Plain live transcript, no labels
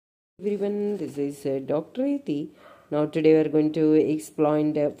Everyone, this is Dr. Iti. Now today we are going to explore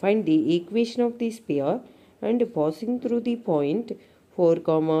and find the equation of the sphere and passing through the point 4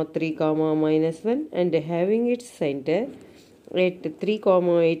 comma 3 comma minus 1 and having its center at 3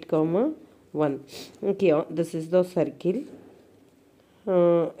 comma 8 comma 1. Okay, this is the circle.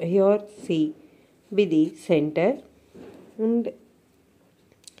 Here C be the center and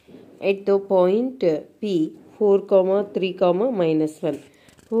at the point P 4 comma 3 comma minus 1.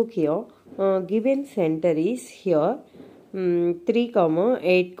 Okay, given center is here 3 comma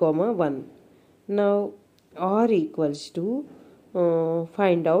 8 comma 1. Now R equals to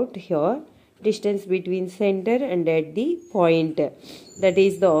find out here distance between center and at the point, that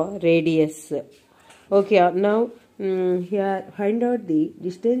is the radius. Okay, now here find out the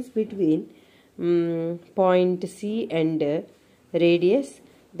distance between point C and radius.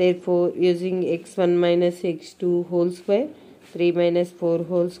 Therefore, using x1 minus x2 whole square, 3 minus 4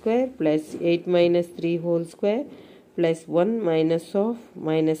 whole square plus 8 minus 3 whole square plus 1 minus of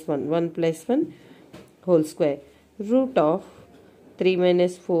minus 1, 1 plus 1 whole square. Root of 3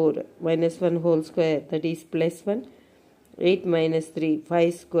 minus 4 minus 1 whole square, that is plus 1. 8 minus 3,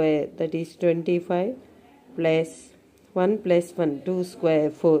 5 square, that is 25 plus 1 plus 1, 2 square,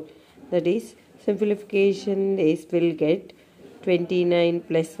 4. That is simplification is will get 29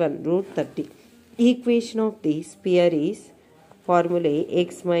 plus 1 root 30. Equation of the sphere is formula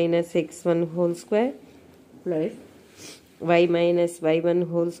x minus x1 whole square plus y minus y1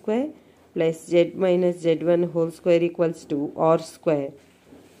 whole square plus z minus z1 whole square equals to r square.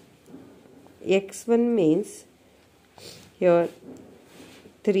 X1 means here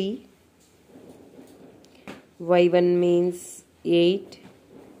 3, y1 means 8,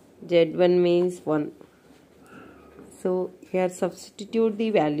 z1 means 1. So here substitute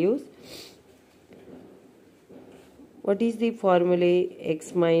the values. What is the formula?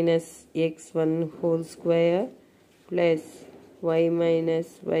 X minus x1 whole square plus y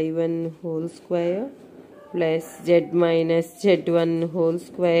minus y1 whole square plus z minus z1 whole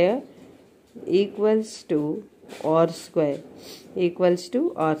square equals to r square, equals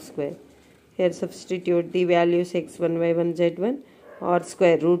to r square. Here substitute the values x1, y1, z1, r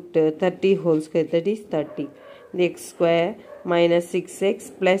square root 30 whole square, that is 30. The x square minus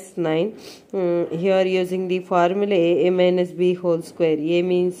 6x plus 9. Here using the formula a minus b whole square. A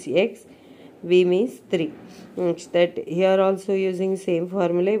means x, b means 3. That here also using same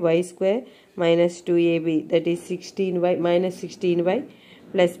formula y square minus 2ab, that is 16y minus 16y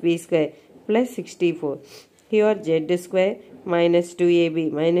plus b square plus 64. Here z square minus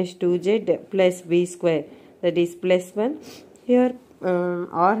 2ab minus 2z plus b square, that is plus 1. Here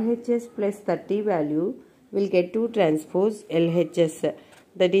RHS plus 30 value will get to transpose LHS,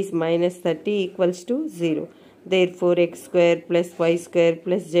 that is minus 30 equals to 0. Therefore x square plus y square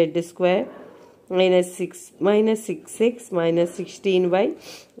plus z square minus 6 minus 6x minus 16y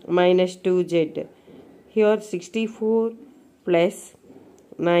minus 2z. Here 64 plus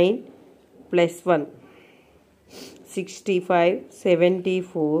 9 plus 1. 65,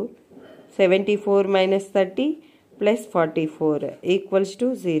 74, 74 minus 30 plus 44 equals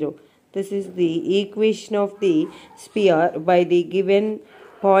to 0. This is the equation of the sphere by the given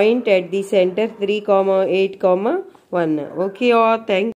point at the center 3, 8, 1. Okay, thank you.